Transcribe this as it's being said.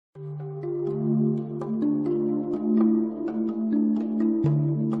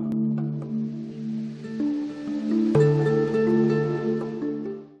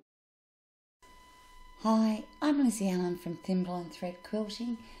Lindsay Allen from Thimble and Thread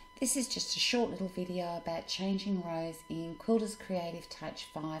Quilting. This is just a short little video about changing rows in Quilter Creative Touch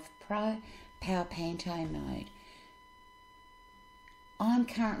 5 Pro Power Panto mode. I'm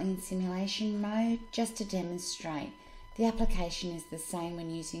currently in simulation mode just to demonstrate. The application is the same when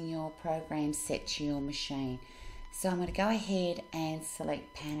using your program set to your machine. So I'm going to go ahead and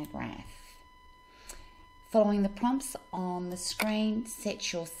select Pantograph. Following the prompts on the screen,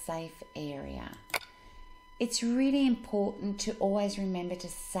 set your safe area. It's really important to always remember to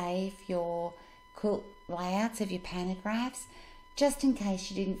save your quilt layouts of your pantographs, just in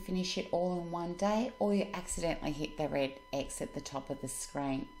case you didn't finish it all in one day or you accidentally hit the red X at the top of the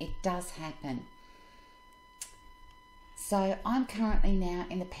screen. It does happen. So I'm currently now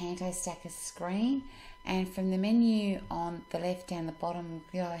in the Panto Stacker screen, and from the menu on the left down the bottom,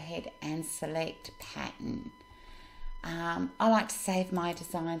 go ahead and select Pattern. I like to save my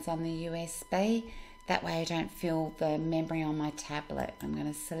designs on the USB. That way I don't fill the memory on my tablet. I'm going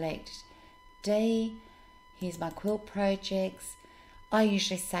to select D. Here's my quilt projects. I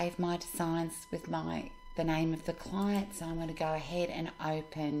usually save my designs with the name of the client, so I'm going to go ahead and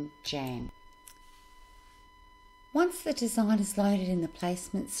open Jan. Once the design is loaded in the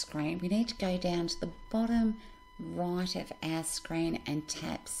placement screen, we need to go down to the bottom right of our screen and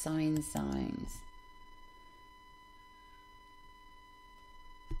tap Sewing Zones.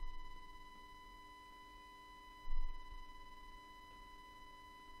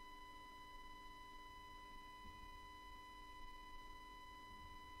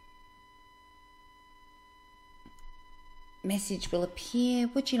 Message will appear.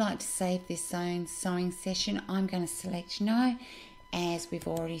 Would you like to save this sewing session? I'm going to select no, as we've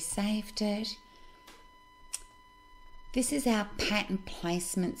already saved it. This is our pattern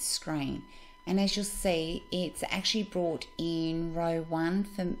placement screen, and as you'll see, it's actually brought in row 1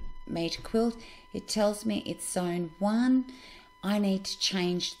 for me to quilt. It tells me it's zone 1. I need to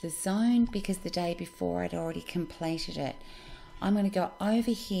change the zone because the day before I'd already completed it. I'm going to go over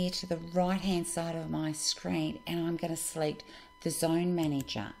here to the right hand side of my screen and I'm going to select the Zone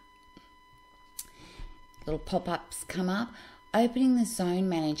Manager. Little pop-ups come up. Opening the Zone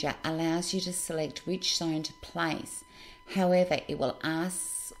Manager allows you to select which zone to place. However, it will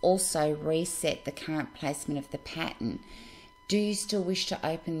also reset the current placement of the pattern. Do you still wish to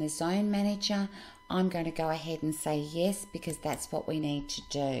open the Zone Manager? I'm going to go ahead and say yes, because that's what we need to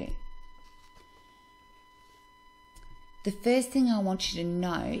do. The first thing I want you to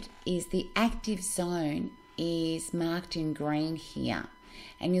note is the active zone is marked in green here,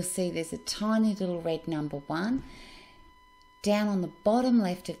 and you'll see there's a tiny little red number 1. Down on the bottom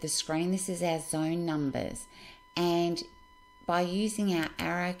left of the screen, this is our zone numbers, and by using our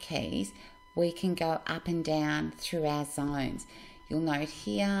arrow keys we can go up and down through our zones. You'll note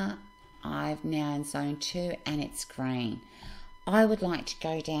here I've now in zone 2 and it's green. I would like to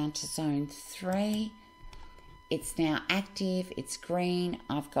go down to zone 3. It's now active, it's green,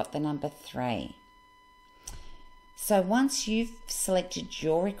 I've got the number 3. So once you've selected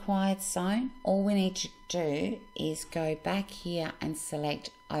your required zone, all we need to do is go back here and select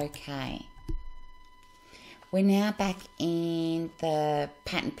OK. We're now back in the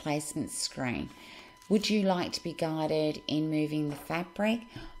pattern placement screen. Would you like to be guided in moving the fabric?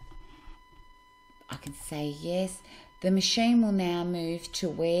 I can say yes. The machine will now move to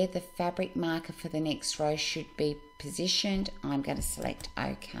where the fabric marker for the next row should be positioned. I'm going to select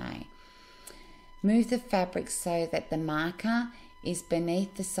OK. Move the fabric so that the marker is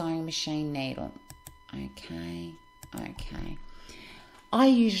beneath the sewing machine needle. OK, OK. I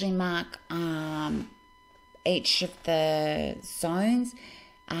usually mark each of the zones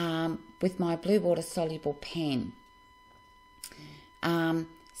with my blue water soluble pen.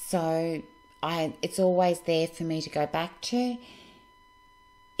 It's always there for me to go back to.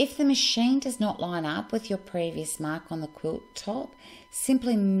 If the machine does not line up with your previous mark on the quilt top,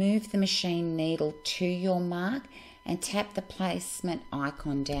 simply move the machine needle to your mark and tap the placement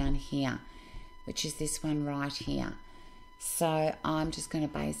icon down here, which is this one right here. So I'm just going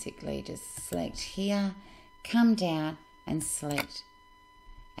to basically just select here, come down and select,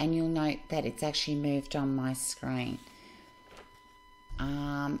 and you'll note that it's actually moved on my screen.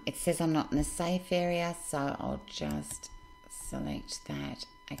 It says I'm not in the safe area, so I'll just select that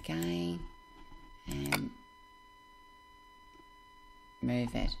again and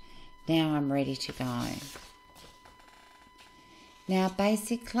move it. Now I'm ready to go. Now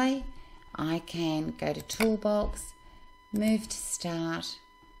basically I can go to Toolbox, move to Start.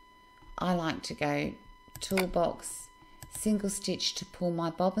 I like to go Toolbox, single stitch to pull my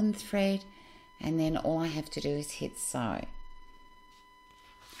bobbin thread, and then all I have to do is hit sew.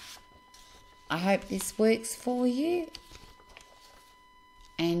 I hope this works for you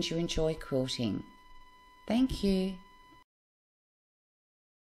and you enjoy quilting. Thank you.